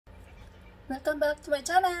Welcome back to my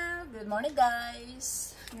channel! Good morning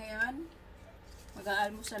guys! Ngayon,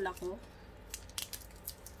 mag-aalmusal ako.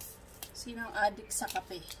 Sinong addict sa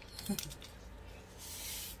kape?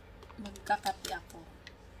 Magkakape ako.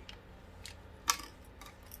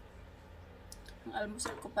 Ang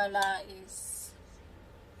almusal ko pala is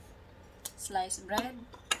sliced bread,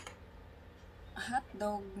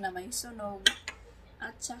 hotdog na may sunog,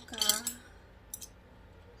 at saka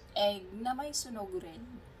egg na may sunog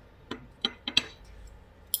rin.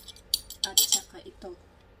 At saka ito,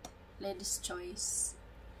 Lady's Choice.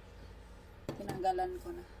 Tinanggalan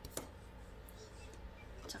ko na.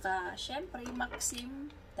 Tsaka, syempre,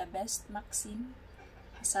 Maxim. The best Maxim.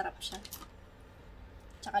 Masarap siya.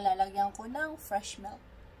 Tsaka, lalagyan ko ng fresh milk.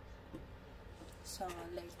 So,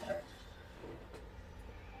 later.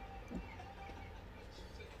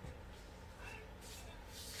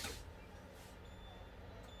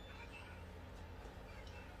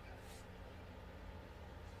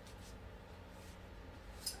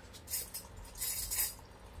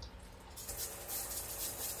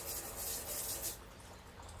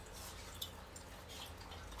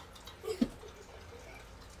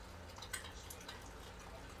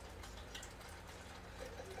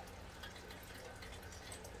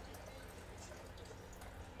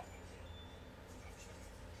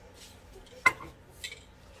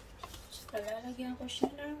 Lalagyan ko siya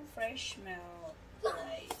ng fresh milk,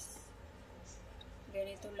 guys.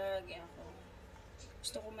 Ganito lagi ako.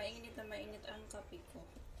 Gusto ko mainit na mainit ang kape ko.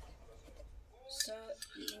 So,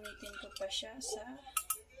 iinitin ko pa siya sa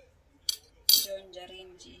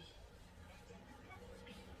Jonjarenji.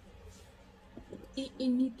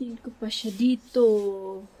 Iinitin ko pa siya dito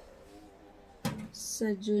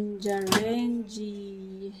sa Jonjarenji.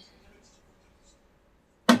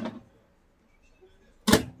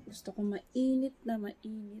 Gusto ko mainit na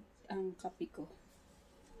mainit ang kape ko.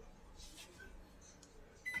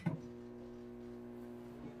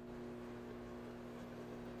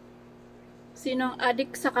 Sinong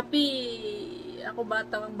addict sa kape? Ako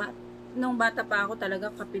nung bata pa ako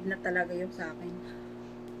talaga, kape na talaga yung sa akin.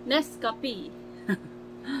 Nescafe.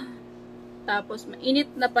 Tapos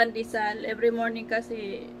mainit na pandesal. Every morning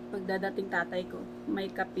kasi pagdadating tatay ko,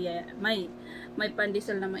 may kape, may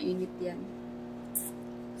pandesal na mainit yan.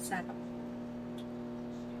 Sarap.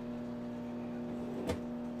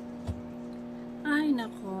 Ay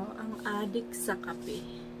nako, ang addict sa kape.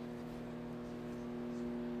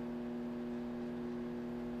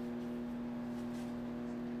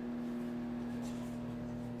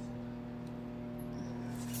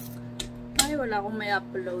 Ay, wala akong may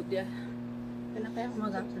upload ya. Kaya ako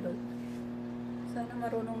mag-upload. Sana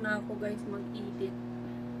marunong na ako guys mag-edit.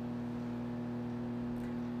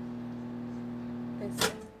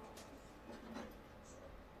 Kasi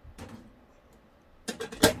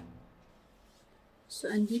so,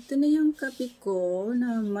 andito na yung kape ko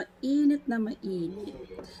na mainit na mainit.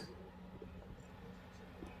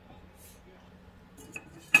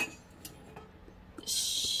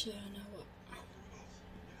 Siya nawa.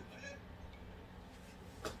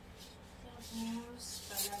 Tapos,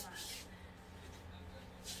 palama.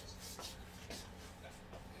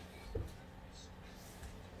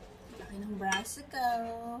 Laki ng braso ko.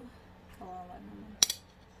 Kawawa naman.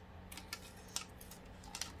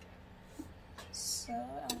 So,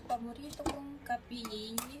 ang paborito kong kape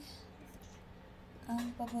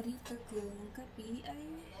ay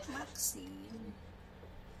Maxim.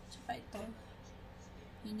 Tsaka ito,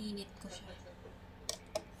 ininit ko siya.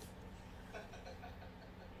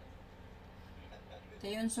 Ito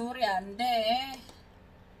yun, Surya. Hindi eh.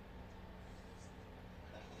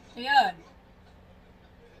 Ito yun.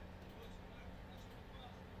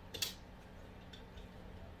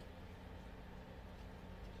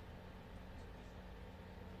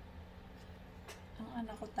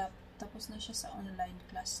 Anak ko tapos na siya sa online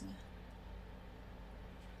class niya.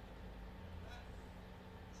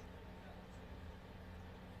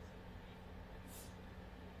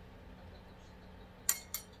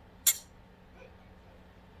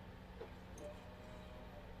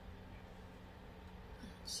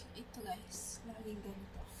 So, ito guys, laging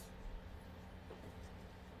ganito.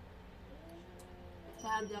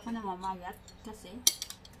 Kaya hindi ako namamayat kasi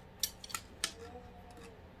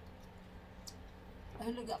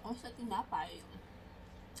mahilig ako sa tinapay.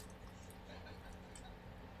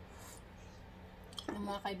 Yung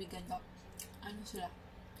mga kaibigan ko, ano sila?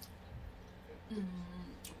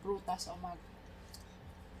 Prutas o mag.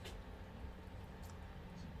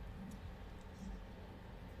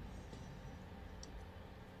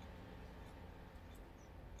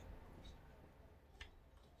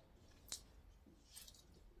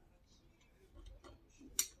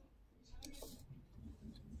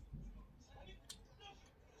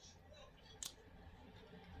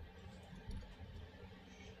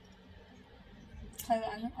 Kaya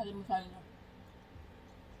ano, alimusal nyo.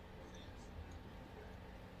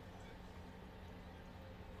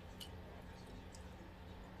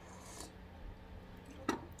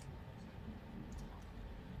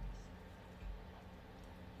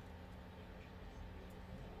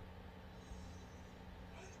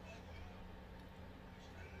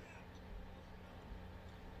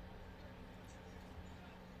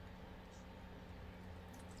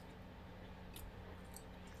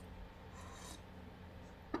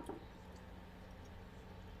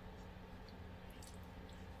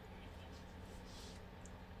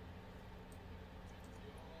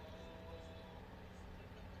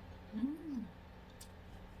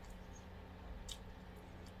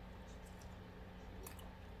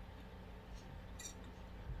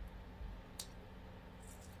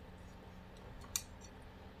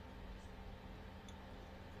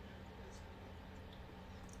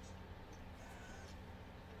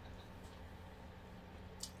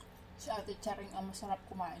 Si Ate Charing ang masarap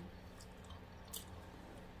kumain.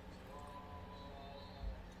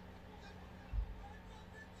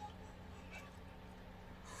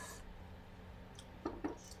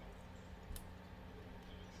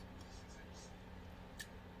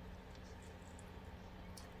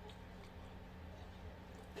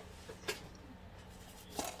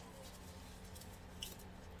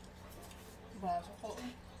 Baso ko.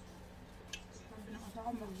 Sabi ng asa ko,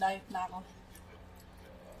 mag-diet na ako.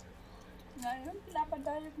 Ngayon,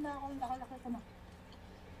 pinapadiet na ako. Nakalaki ko na.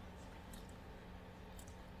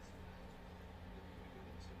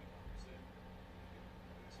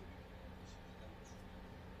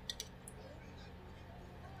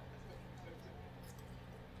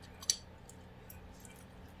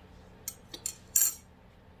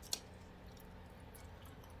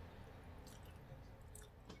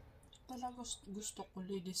 Talaga gusto ko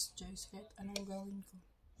ladies choice kahit anong gawin ko.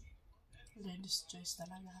 Ladies choice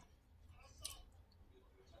talaga.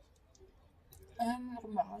 Ayan ako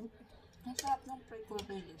bakal. Ang sarap ng pre-cool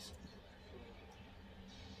ladies.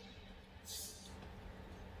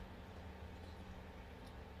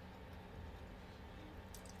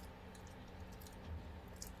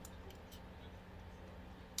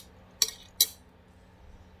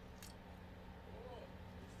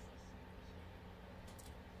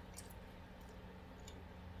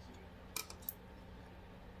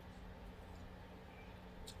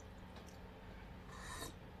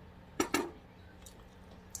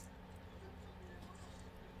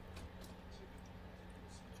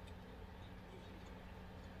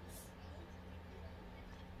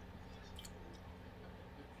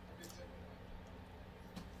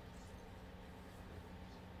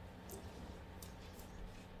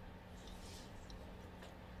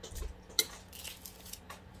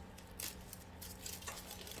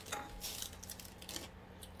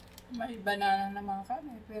 May banana naman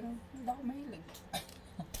kami, pero hindi ako mahilig.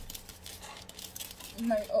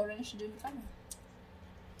 May orange din kami.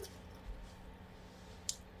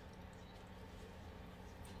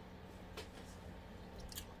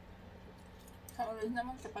 Sa orange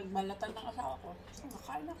naman, kapag balatan ng asawa ko,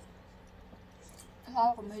 nakain ako.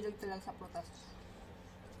 Asawa ko, mahilig talaga sa prutas.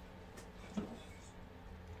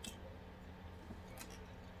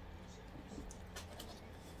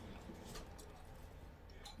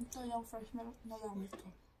 Ito yung fresh milk na gamit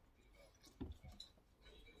ko.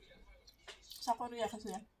 Sa Korea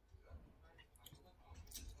kasi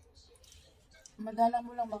madalang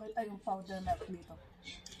mo lang makita yung powder milk dito.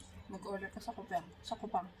 Mag-order ka sa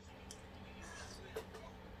kupang.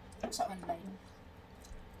 Sa online.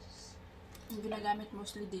 Yung ginagamit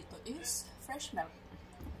mostly dito is fresh milk.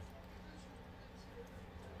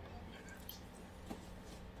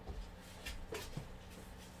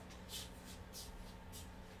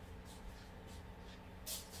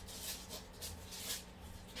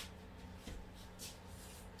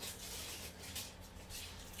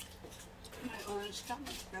 Orange kami,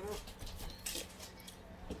 pero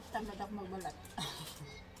tamad ako magbalat.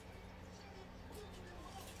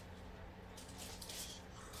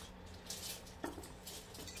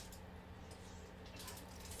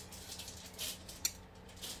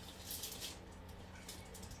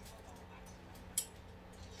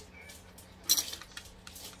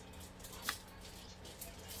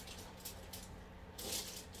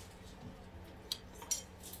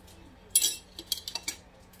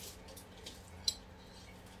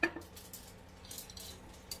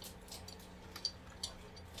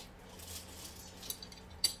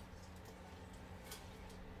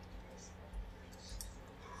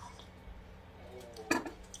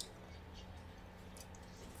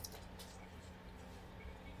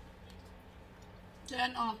 So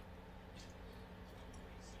yan,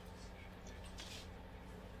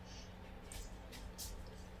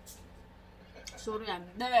 Sorry,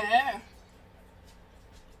 ande.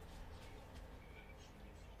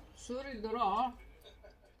 Sorry, dara.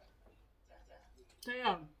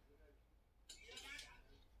 Kaya.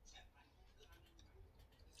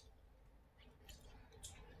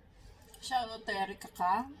 Shoutout kay Erika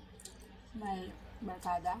ka. May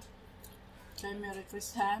barkada. Kay Mary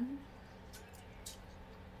Christian.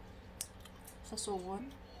 Sa Suwon.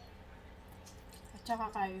 At saka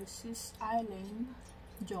kay Sis Eileen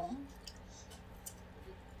Jong.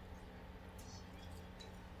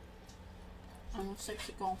 Ang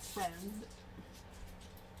sexy kong friend.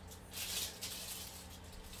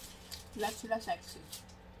 Lahat sila sexy.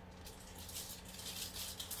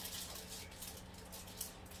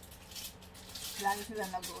 Lagi sila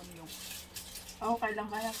nag-uundong. Ako kailan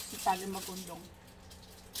kaya si Tali mag-undong.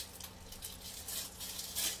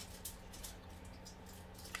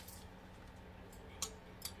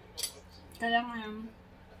 Kaya ngayon,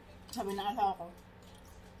 sabi ng asawa ko,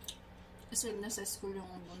 isin na sa school yung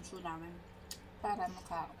bunso namin para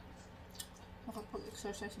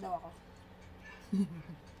makapag-exercise daw ako.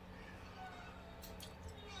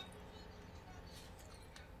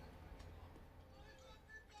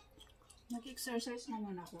 Nag-exercise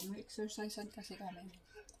naman ako. May exercisean kasi kami.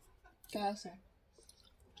 Kaso,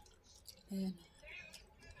 ayan.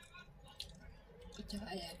 At saka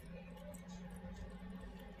ayan.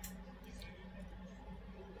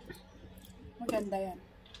 Maganda yan.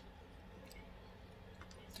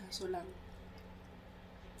 Kaso lang.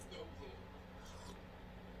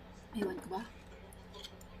 Ewan ko ba?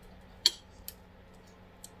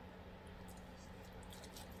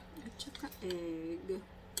 At saka egg.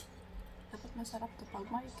 Dapat masarap to pag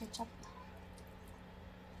may ketchup.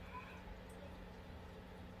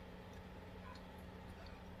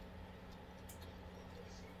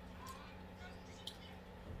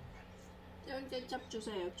 Yung ketchup siya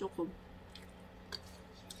sa'yo, choco.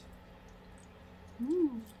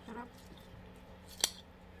 Sarap.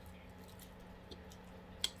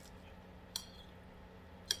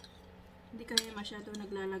 Hindi kami masyado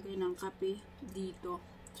naglalagay ng kape dito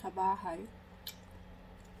sa bahay.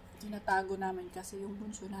 Tinatago namin kasi yung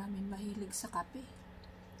bunso namin mahilig sa kape.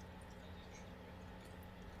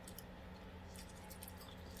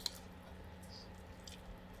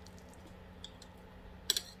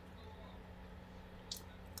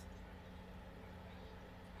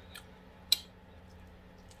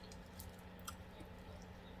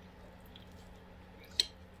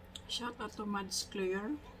 Shout out to Mads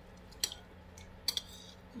Clear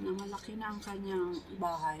na malaki na ang kanyang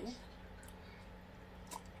bahay.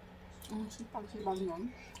 Ang sipag-sipag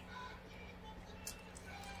nun.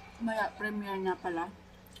 Maya, premiere niya pala.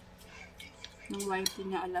 Nung YT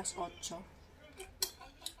niya alas 8.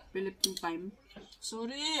 Philippine time.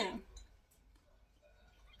 Sorry!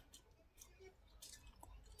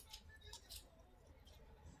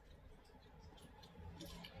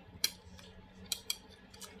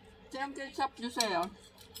 Ito yung ketchup nyo sa'yo.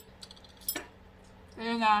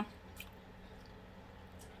 Ayun na.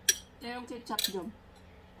 Ito yung ketchup nyo.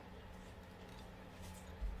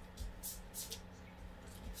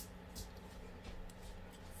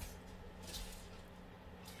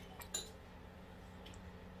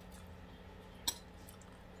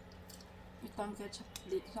 Ang ketchup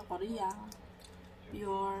dito sa Korea,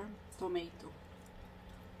 pure tomato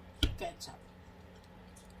ketchup.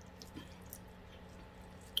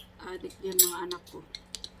 Addict yan mga anak ko.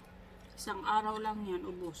 Isang araw lang yan,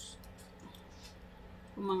 ubos.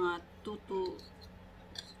 Mga tuto,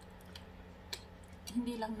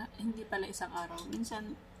 hindi pala isang araw.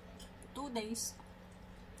 Minsan 2 days.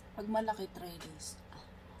 Pag malaki 3 days.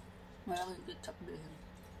 Malaking ketchup din.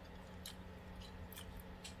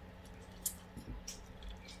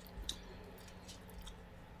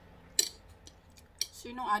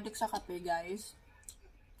 Sinong addict sa kape, guys?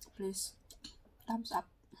 Please, thumbs up.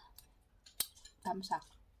 Thumbs up.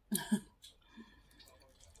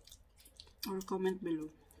 Or comment below.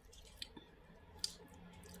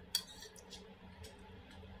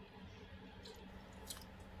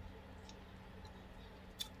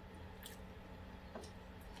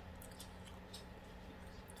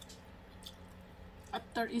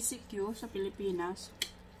 After ECQ sa Pilipinas,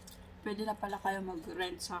 pwede na pala kayo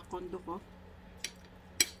mag-rent sa condo ko.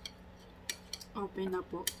 Open na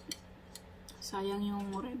po. Sayang yung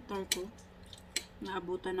renter ko.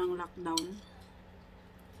 Naabutan ng lockdown.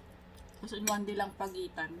 Kasi 1 day lang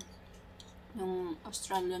pagitan. Yung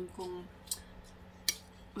Australian kong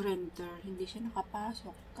renter, hindi siya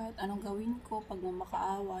nakapasok. Kahit anong gawin ko, pag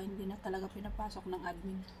mamakaawa, hindi na talaga pinapasok ng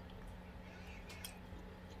admin.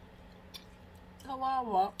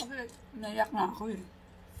 Kawawa, kasi naiyak nga ako eh.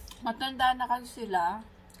 Matanda na kasi sila.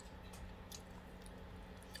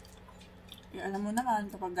 Alam mo naman,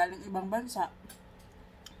 kapag galing ibang bansa,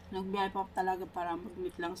 nagbiyahe pa talaga para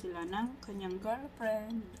mag-meet lang sila ng kanyang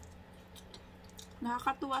girlfriend.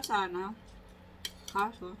 Nakakatuwa sana.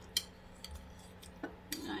 Kaso,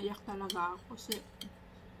 naiyak talaga ako kasi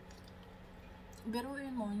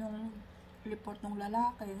biruin mo yung report ng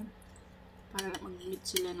lalaki para mag-meet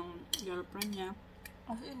sila ng girlfriend niya.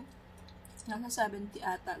 Kasi, nasa 70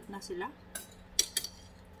 ata na sila.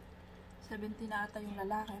 70 na ata yung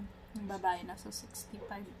lalaki. Yung babae nasa 65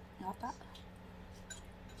 ata.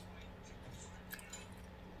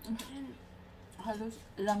 Halos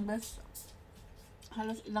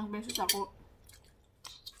ilang beses ako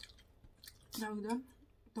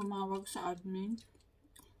tumawag sa admin.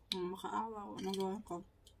 Makaawa ko, nagawa ko.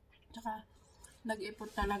 Tsaka,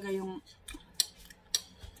 nag-effort talaga yung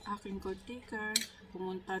aking caretaker.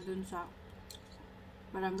 Pumunta dun sa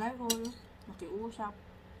barangay hall, makiusap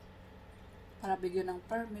para bigyan ng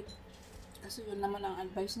permit. Kasi yun naman ang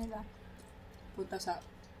advice nila. Punta sa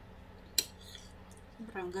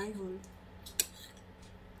barangay hall.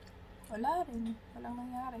 Wala rin. Walang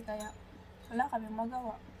nangyari. Kaya, wala kaming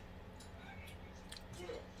magawa.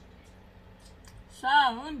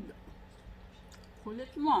 Sound!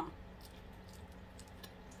 Kulit mo.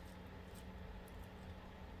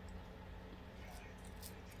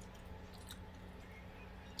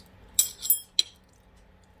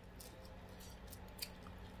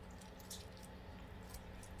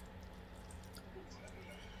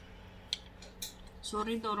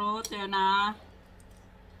 Sorry, Dorote, na.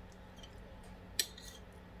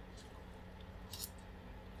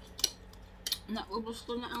 Naubos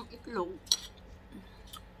ko na ang itlog.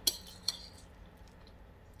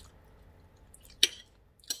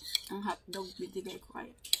 Ang hotdog, binigay ko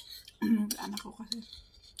kay anak ko kasi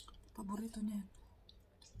paborito niya.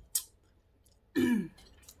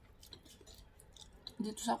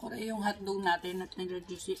 Dito sa Korea, yung hotdog natin at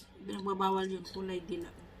nag-reduce, binagbabawal yung kulay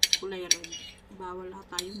dilaw, kulay red. Bawal lahat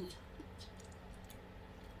tayo niya.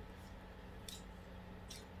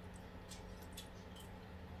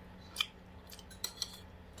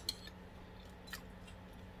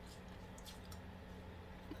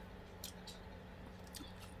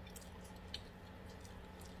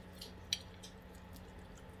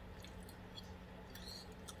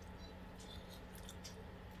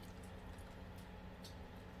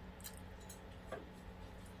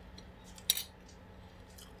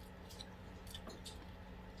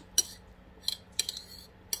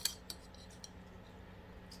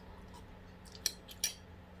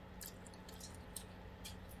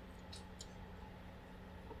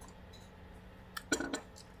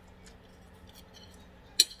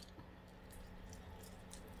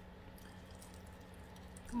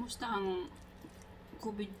 Kumusta ang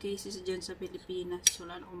COVID cases dyan sa Pilipinas?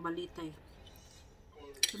 Wala na akong balita eh.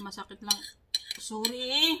 Masakit lang.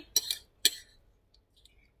 Sorry!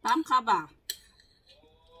 Tangka ba?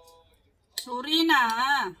 Sorry na!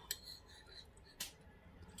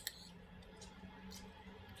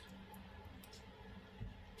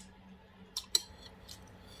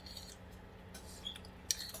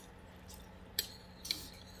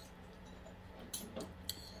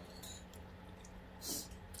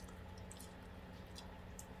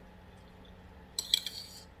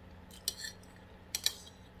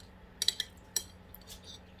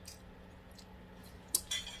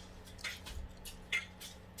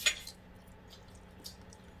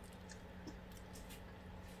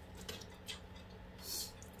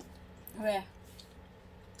 Weh.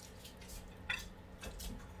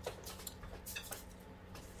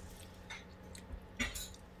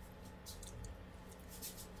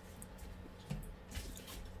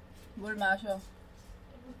 Bulmasyo.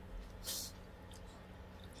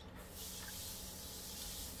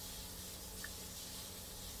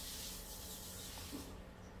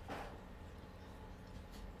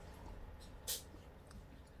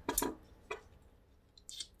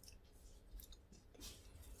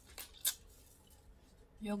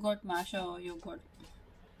 Yogurt, masyo, yogurt.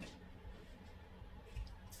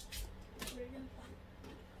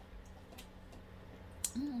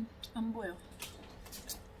 Amboy.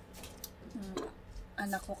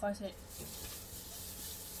 Anak ko kasi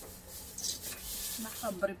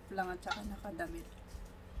naka-brief lang at saka nakadamit.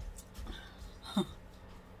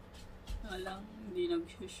 Walang, hindi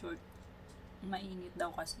nag-short. Mainit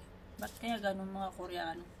daw kasi. Ba't kaya ganun mga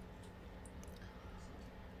Koreano?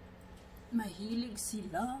 Mahilig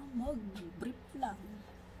sila mag-brief lang.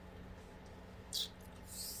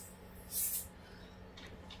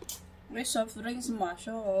 May soft drinks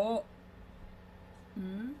masyo.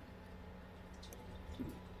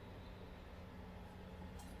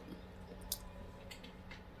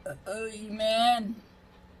 Amen.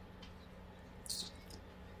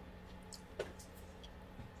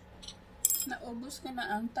 Naubos ko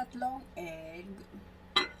na ang 3 egg.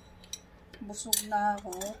 Busog na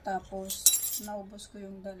ako. Tapos, naubos ko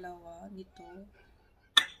yung 2 nito.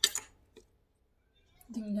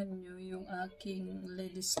 Tingnan nyo yung aking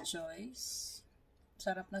Lady's Choice.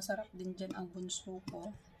 Sarap na sarap din dyan ang bunso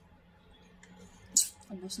ko.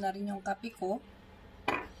 Ubos na rin yung kape ko.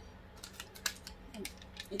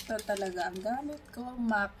 Ito talaga ang gamit ko.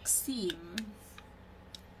 Maxim.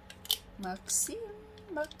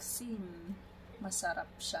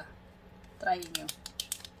 Masarap siya. Try nyo.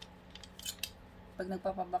 Pag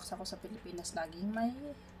nagpapabox ako sa Pilipinas, laging may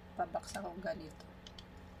pabox akong ganito.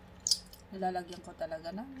 Nilalagyan ko talaga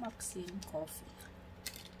ng Maxim coffee.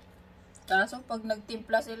 Kaso pag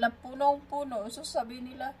nagtimpla sila punong-puno, so sabi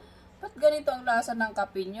nila, ba't ganito ang lasa ng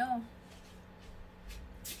kape nyo?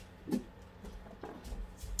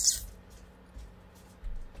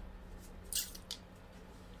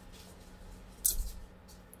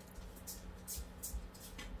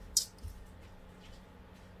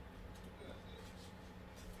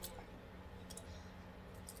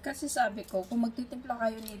 Kasi sabi ko, kung magtitimpla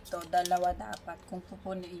kayo nito, 2 dapat kung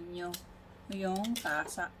pupunuin nyo yung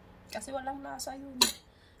tasa. Kasi walang lasa yun.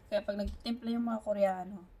 Kaya pag nagtitimpla yung mga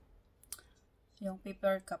Koreano, yung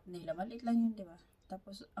paper cup nila, maliit lang yun, di ba?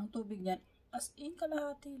 Tapos, ang tubig niyan, as in,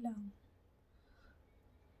 kalahati lang.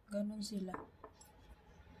 Ganon sila.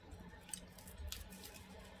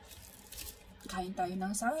 Kain tayo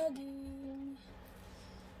ng saging.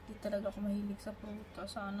 Hindi talaga ako mahilig sa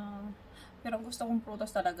prutas. Sana. Pero ang gusto kong prutas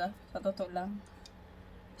talaga, sa totoo lang,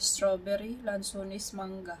 strawberry, lansones,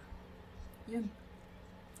 mangga. Yun.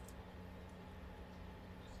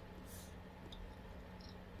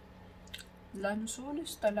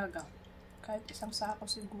 Lansones talaga. Kahit isang sako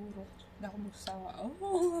siguro. Hindi ako magsawa.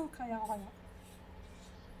 Oh, kaya.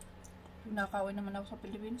 Nakawin naman ako sa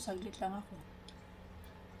Pilipinas, saglit lang ako.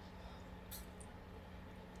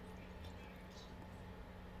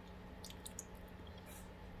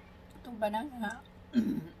 Itong banana,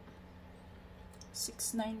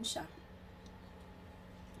 6.9 siya.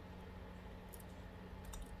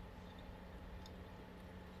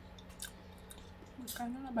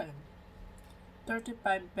 Magkano na ba yun?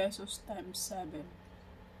 35 pesos times 7.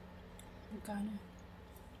 Magkano?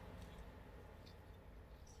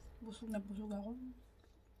 Busog na busog ako.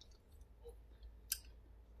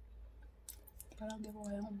 Parang hindi ko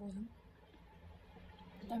kayang ubusin.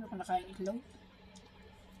 Ang dami ko nakain itlog.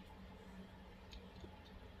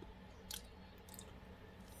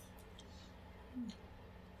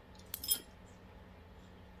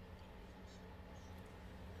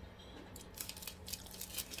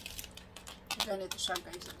 Ganito siya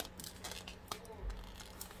guys.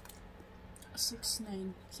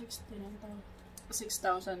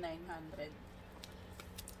 6,900.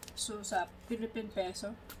 So sa Philippine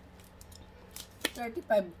peso,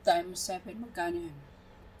 35 times 7, magkano yun?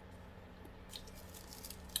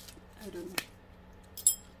 I don't know.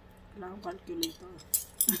 Kailangan calculator.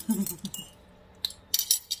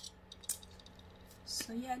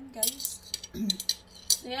 So yan guys.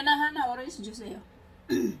 Ayan na Hana, orange juice eh.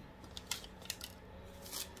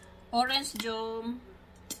 Orange juice.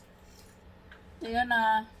 Ayan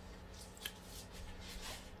na.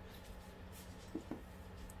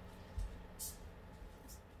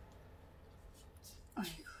 Ay,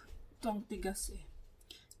 ito ang tigas eh.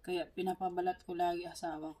 Kaya pinapabalat ko lagi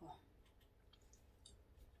asawa ko.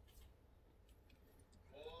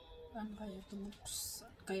 Paano kaya ito buksan?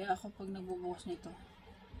 Kaya ako pag nagbubukas nito,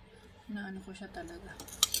 naano ko siya talaga.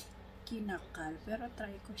 Kinakal. Pero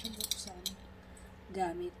try ko siya buksan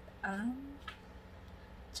gamit ang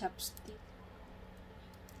chopstick.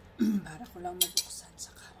 Para ko lang mabuksan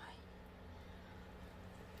sa kamay.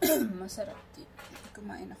 Masarap din.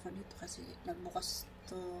 Kumain ako nito kasi nagbukas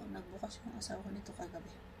yung asawa ko nito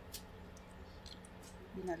kagabi.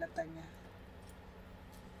 Binalatan niya.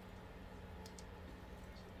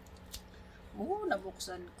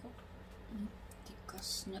 Nabuksan ko.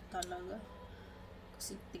 Tigas niya talaga.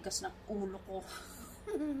 Kasi tigas ng ulo ko.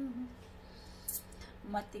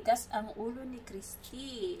 Matigas ang ulo ni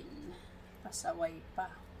Christine. Pasaway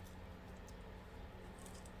pa.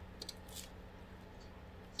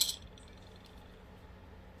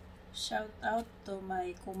 Shout out to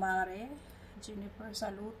my kumare, Jennifer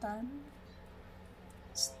Salutan.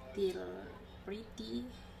 Still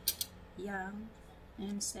pretty, young,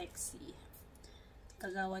 and sexy.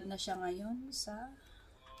 Kagawad na siya ngayon sa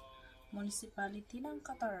municipality ng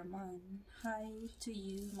Katarman. Hi to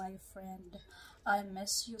you, my friend. I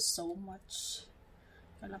miss you so much.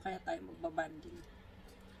 Kailan kaya tayo magbabanding?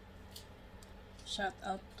 Shout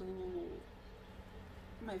out to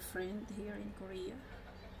my friend here in Korea,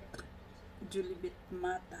 Julibit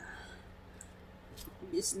Mata.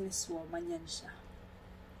 Businesswoman yan siya.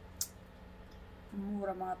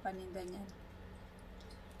 Mura mga paninda niyan.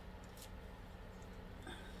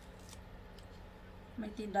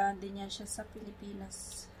 May tindahan din yan siya sa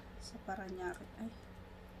Pilipinas, sa Paranaque. Ay,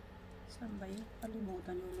 saan ba yun?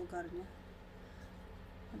 Kalimutan yung lugar niya.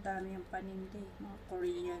 Madami yung paninda, mga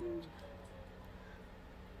Korean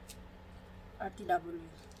RTW.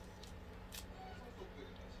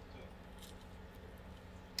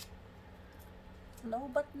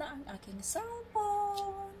 Lobat na ang aking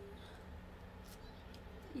cellphone.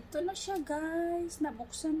 Ito na siya guys.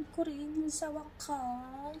 Nabuksan ko rin sa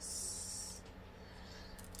wakas.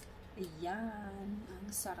 Ayan.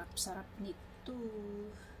 Ang sarap-sarap nito.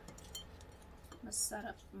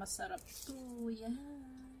 Masarap to. Ayan.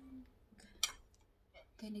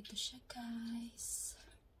 Ganito siya guys.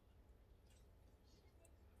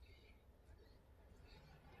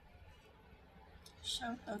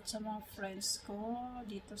 Shout out sa mga friends ko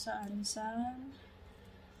dito sa Ansan.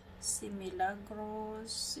 Si Milagros,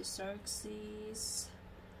 si Xerxes,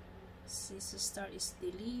 si Sister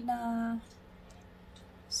Estelina,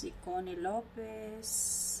 si Connie Lopez,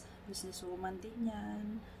 businesswoman din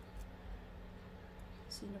yan.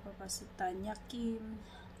 Sino pa ba? Si Tanya Kim,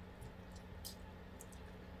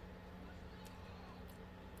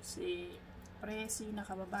 si Presi na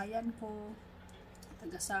kababayan ko,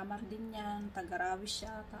 taga Samar din yan, taga Rawis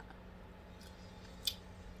siya.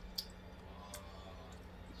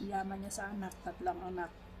 Yaman niya sa anak, 3 anak.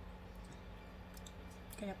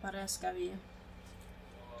 Kaya parehas kami.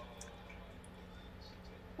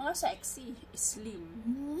 Mga sexy, slim.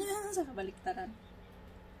 Sa kabaliktaran.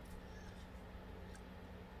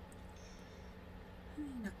 Ay,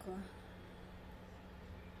 nako.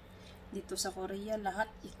 Dito sa Korea, lahat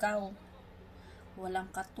ikaw. Walang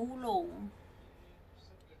katulong.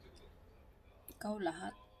 Ikaw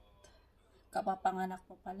lahat. Kapapanganak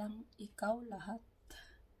mo pa lang, ikaw lahat.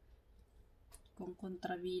 Kung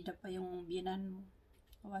kontrabida pa yung binan mo,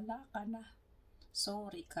 wala ka na.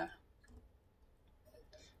 Sorry ka.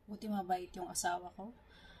 Buti mabait yung asawa ko.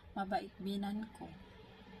 Mabait binan ko.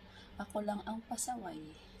 Ako lang ang pasaway.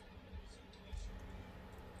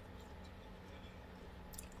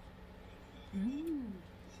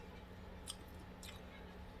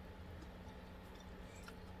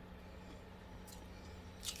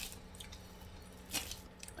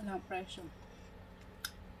 Walang presyo.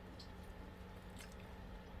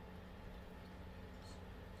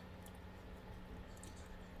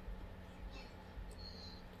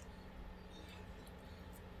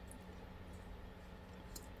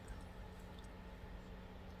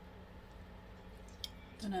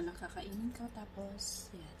 Ito na lang kakainin ko,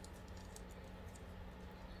 tapos yan.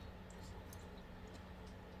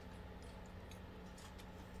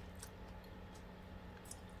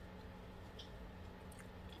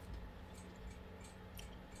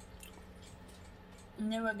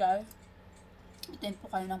 Anyway guys, attend po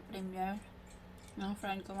kayo ng premiere ng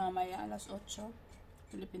friend ko mamaya alas 8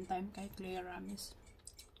 Philippine time kay Claire Ramis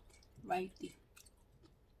YT.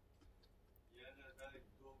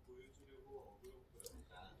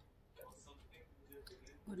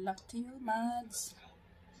 Good luck to you, Mads.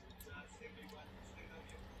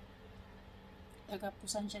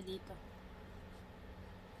 Tagapusan siya dito.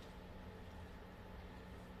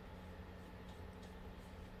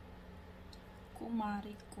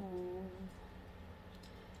 Kumari ko.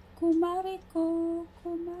 Kumari ko.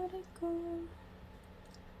 Kumari ko.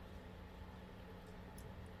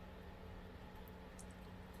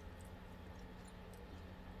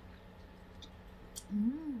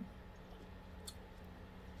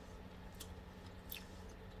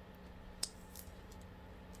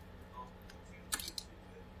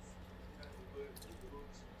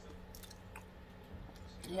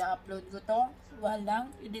 I-upload ko to. Walang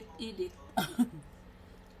edit-edit.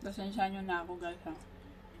 Pasensya nyo na ako guys ha.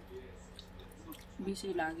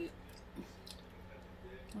 Busy lagi.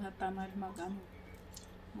 Wala tamad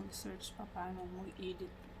mag-search pa paano mag-edit.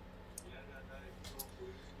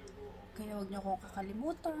 Kaya huwag nyo akong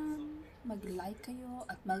kakalimutan. Mag-like kayo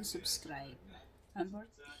at mag-subscribe. And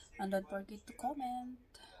don't forget to comment.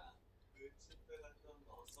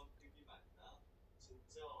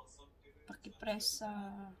 Paki-press sa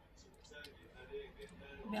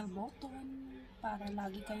bell button para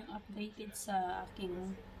lagi kayong updated sa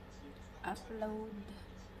aking upload.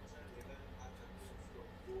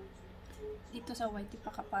 Dito sa YT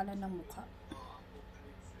pakapalan ng mukha.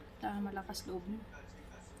 Malakas loob mo.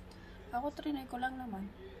 Ako trinay ko lang naman.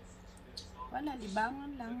 Wala. wala,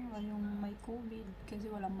 libangan lang yung may COVID kasi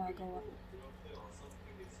walang magawa.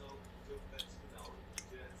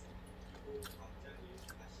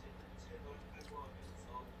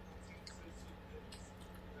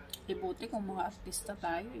 Buti kung mga artista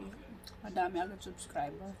tayo eh. Madami agad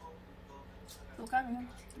subscriber. So kami,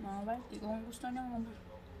 mga whitey, kung gusto nyo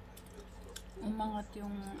umangat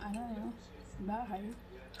yung bahay,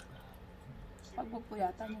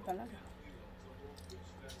 pagpupuyatan nyo talaga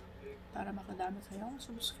para makadami kayong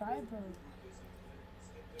subscriber.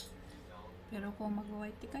 Pero kung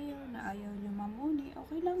mag-whitey kayo na ayaw nyo mamuni,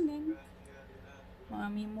 okay lang din. Mga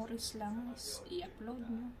memories lang is i-upload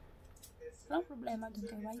nyo. Walang problema dun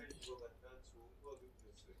kay whitey.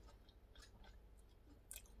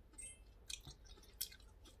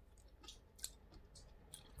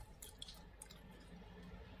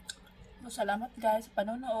 So, salamat guys sa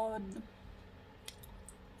panonood.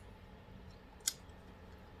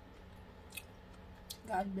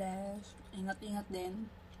 God bless. Ingat-ingat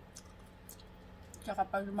din. Tsaka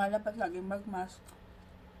pag lumalabas, laging mag-mask.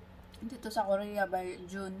 Dito sa Korea by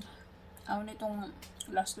June. Nitong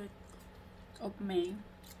last week of May,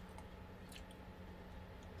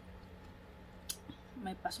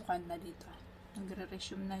 may pasukan na dito.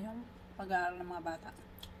 Nagre-resume na yung pag-aaral ng mga bata.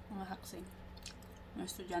 Mga haksing. Mga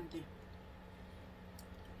estudyante.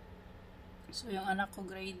 So, yung anak ko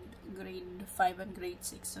grade 5 and grade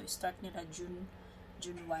 6. So, start nila June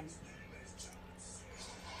 1.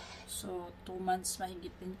 So, 2 months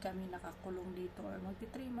mahigit din kami nakakulong dito. Or magti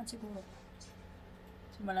 3 months siguro.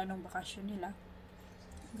 Simula nung bakasyon nila.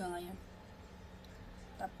 Hanggang ngayon.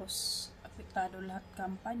 Tapos, apektado lahat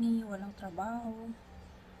company. Walang trabaho.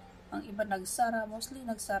 Ang iba nagsara. Mostly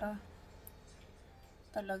nagsara.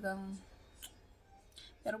 Talagang.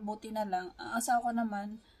 Pero buti na lang. Ang asawa ko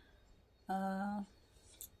naman,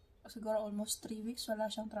 siguro almost 3 weeks wala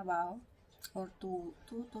siyang trabaho or 2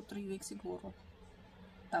 to 3 weeks siguro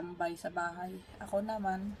tambay sa bahay. Ako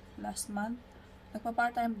naman last month nagpa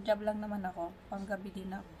part-time job lang naman ako, panggabi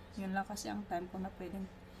din ako. Yun lang kasi ang time ko na pwedeng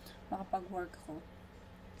makapag-work ako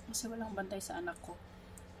kasi walang bantay sa anak ko.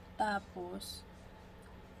 Tapos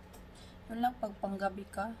yun lang, pag panggabi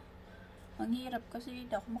ka ang hirap kasi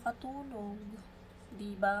hindi ako makatulog,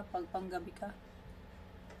 diba? Pag panggabi ka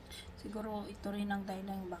siguro ito rin ang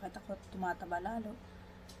dahilan bakit ako tumataba lalo.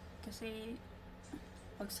 Kasi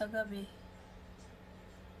pag sa gabi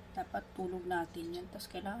dapat tulog natin yan. Tapos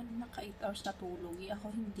kailangan naka 8 hours na tulog.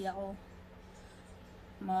 Hindi ako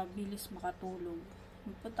mabilis makatulog.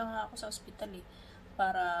 Nagpunta nga ako sa ospital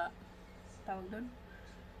para tawag doon,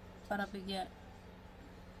 para bigyan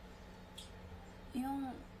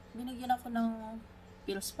yung binigyan ako ng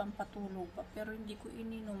pills pampatulog pa, pero hindi ko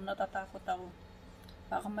ininom, natatakot ako.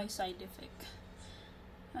 Baka may side effect.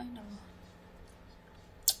 Ay, naku.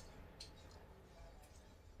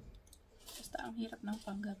 Basta ang hirap ng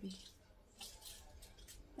panggabi.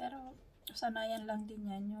 Pero, sanayan lang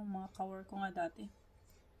din yan yung mga ka-work ko nga dati.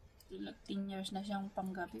 10 years na siyang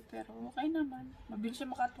panggabi, pero okay naman. Mabilis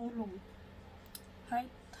siya makatulog.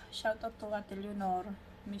 Hi, shoutout to Ate Leonor.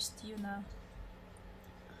 Missed you na.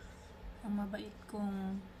 Ang mabait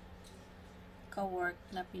kong ka-work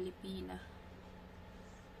na Pilipina.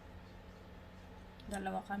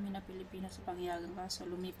 Dalawa kami na Pilipinas sa pangyagang kaso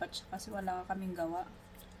lumipat siya kasi wala kaming gawa.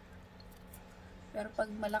 Pero pag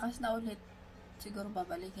malakas na ulit, siguro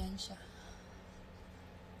babalikan siya.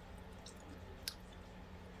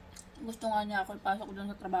 Gusto nga niya ako ipasok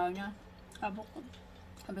doon sa trabaho niya.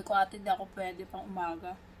 Sabi ko, ate, di ako pwede pang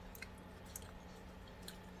umaga.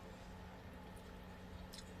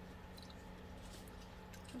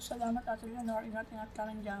 So, salamat Ate Leonor. Ingat-ingat ka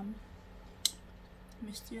rin dyan.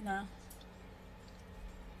 Missed you na.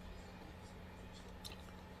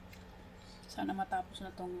 Sana matapos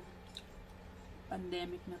na tong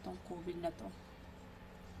pandemic na tong COVID na to.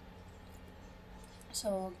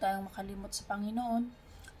 So, huwag tayong makalimot sa Panginoon.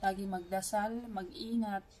 Laging magdasal,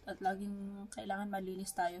 mag-ingat, at laging kailangan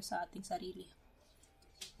malinis tayo sa ating sarili.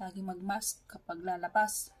 Laging mag-mask kapag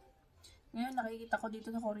lalabas. Ngayon, nakikita ko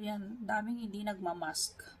dito sa Korean, daming hindi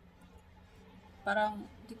nagmamask. Parang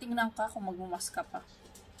titingnan ka kung magmamask ka pa.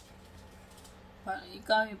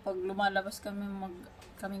 Ikaw, pag lumalabas kami,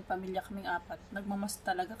 kaming pamilya, kaming 4, nagmamask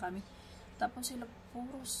talaga kami. Tapos sila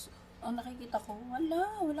puros, ang nakikita ko,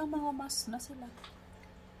 walang mga mask na sila.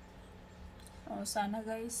 O, sana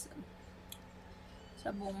guys,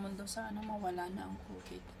 sa buong mundo, sana mawala na ang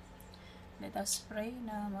COVID. Let us pray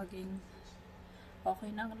na maging okay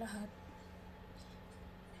na ang lahat.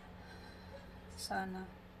 Sana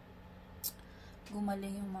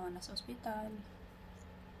gumaling yung mga nasa ospital.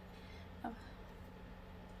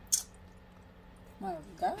 My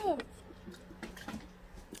God!